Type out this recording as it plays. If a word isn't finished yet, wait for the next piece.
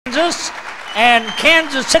Kansas and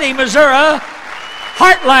Kansas City, Missouri,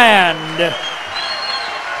 Heartland.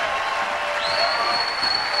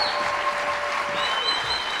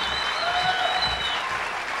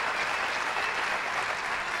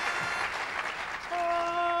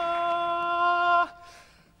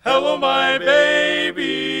 Hello, my baby.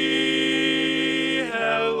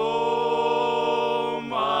 Hello,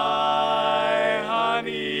 my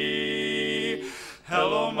honey.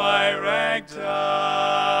 Hello, my ragtime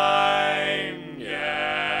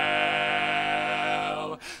gal.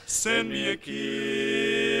 Send me a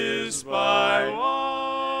kiss by wire,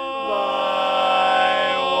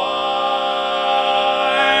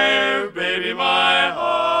 baby. My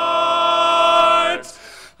heart's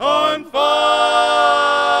on fire.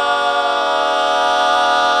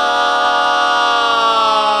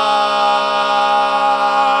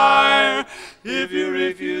 If you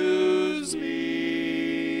refuse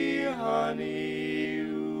me, honey,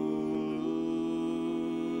 you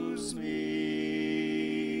lose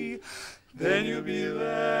me. Then you'll be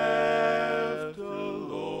left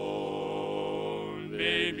alone.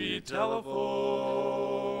 Baby,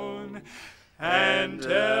 telephone and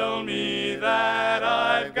tell me that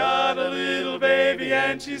I've got a little baby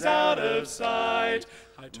and she's out of sight.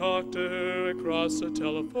 I talked to her across the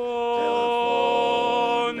telephone.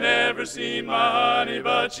 Never seen my honey,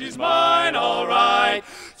 but she's mine, all right.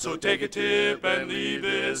 So take a tip and leave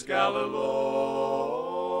this gal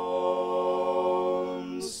alone.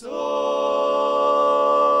 So,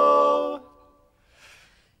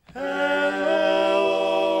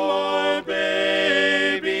 hello, my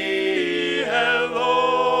baby.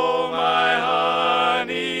 Hello, my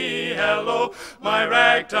honey. Hello, my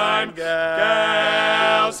ragtime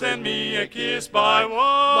gal. Send me a kiss by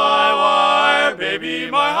wire, baby.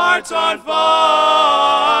 My heart's on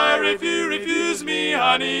fire. If you refuse me,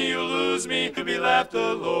 honey, you'll lose me. You'll be left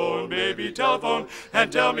alone, baby. Telephone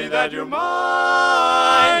and tell me that you're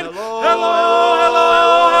mine. Hello, hello, hello,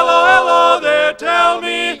 hello, hello, hello there. Tell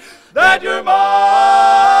me that you're mine.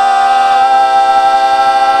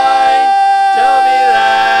 Tell me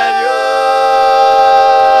that you're mine.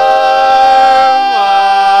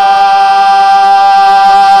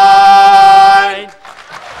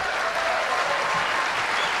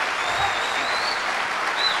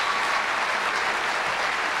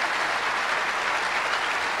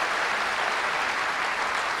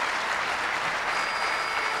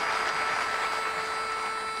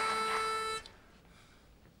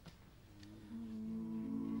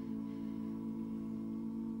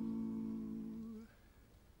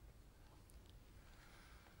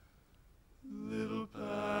 Little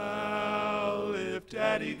pal, if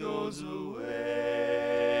Daddy goes away,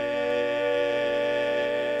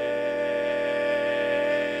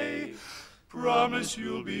 promise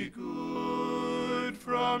you'll be good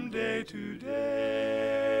from day to day.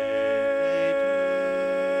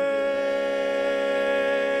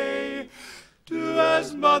 Do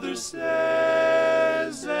as Mother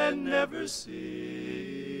says and never sin.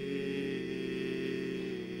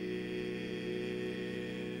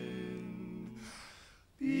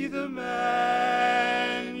 Be the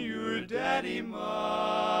man your daddy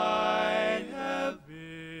might have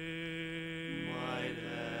been. Might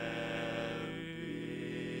have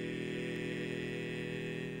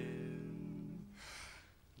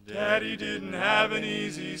been. Daddy didn't have an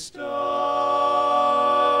easy start,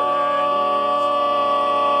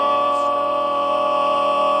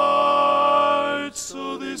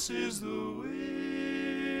 so this is the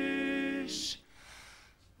wish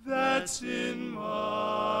that's in my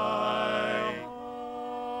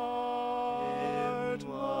heart, my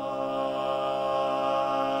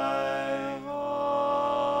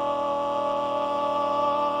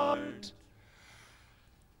heart.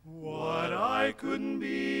 What I couldn't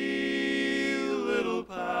be, little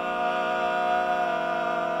pal,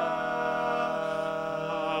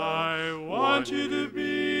 I want you to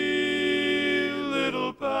be,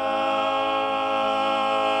 little pal.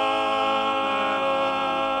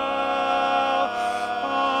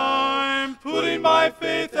 I'm putting my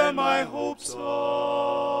faith and my hopes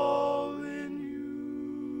all in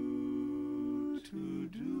you to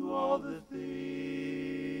do all the things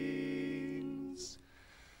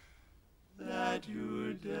that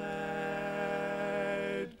your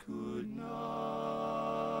dad could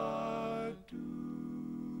not do.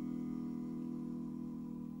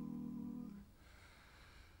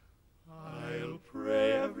 I'll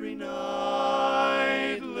pray every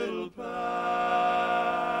night, little pal,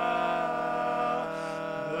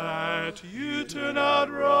 that you turn out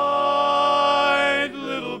right,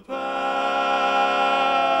 little pal.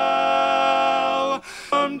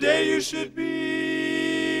 Someday you should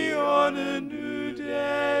be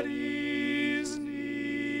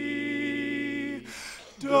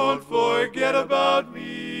Don't forget about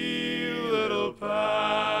me, little pal.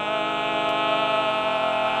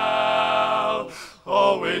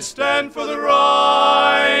 Always stand for the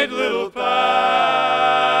right, little pal.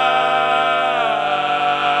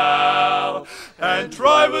 And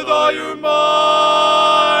try with all your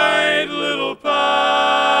might, little pal.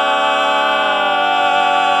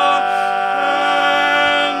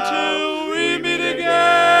 And till we meet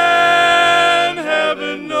again,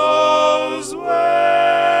 heaven knows where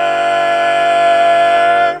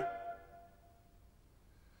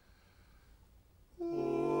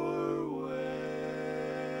or when.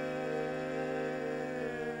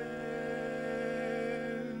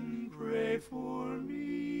 Pray for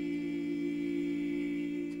me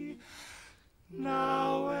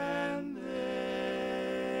now and then,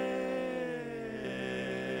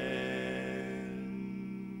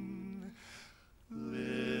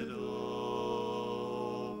 little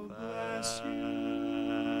bless you.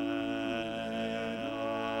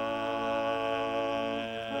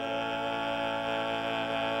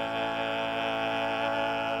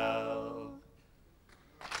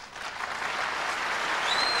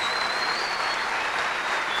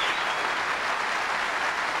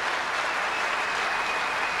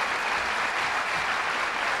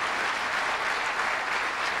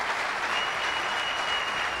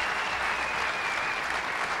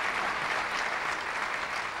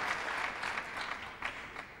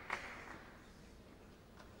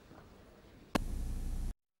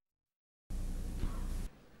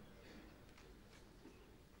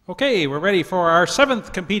 Okay, we're ready for our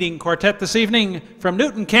 7th competing quartet this evening from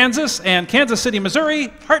Newton, Kansas, and Kansas City, Missouri,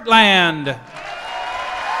 Heartland.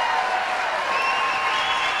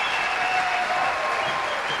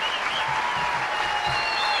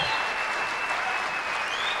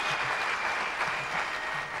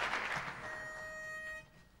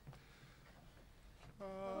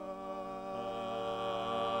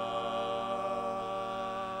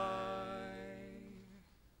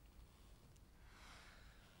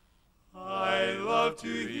 I love to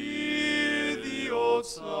hear the old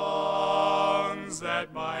songs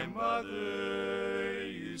that my mother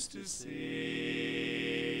used to sing.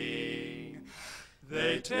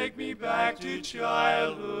 They take me back to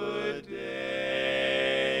childhood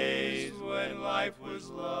days when life was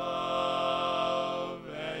love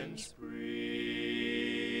and spree.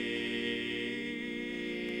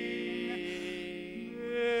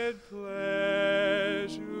 Mid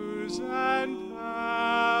pleasures and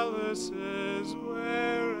palaces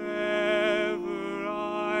wherever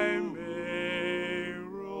I may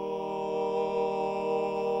roam.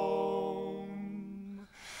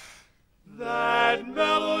 That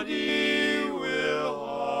melody will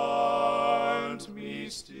haunt me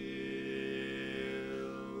still,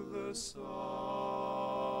 the song.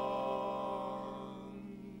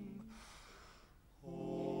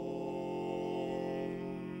 Home,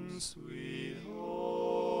 sweet home.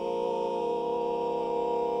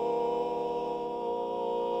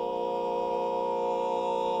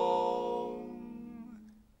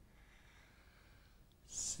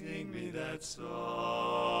 Sing me that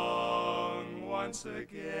song once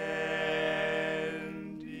again,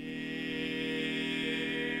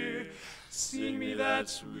 dear. Sing me that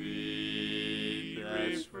sweet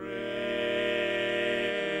refrain.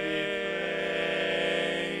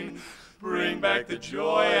 Bring back the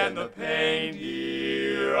joy and the pain,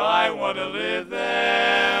 dear. I want to live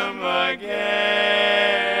them again.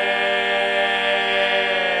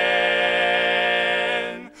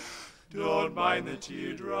 Don't mind the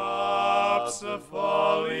teardrops a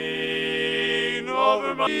falling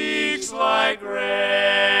over my cheeks like rain.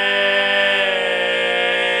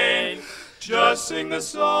 Just sing the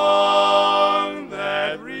song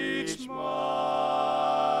that reached my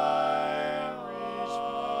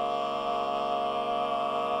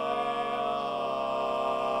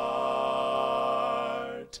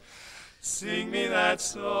heart. Sing me that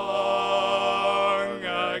song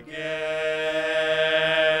again,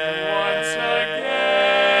 once again.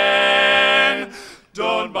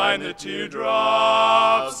 Don't mind the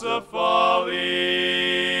teardrops a falling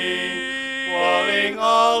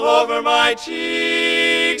all over my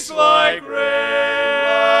cheeks like rain.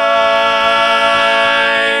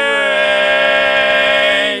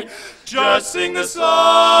 Just sing the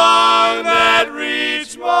song that reached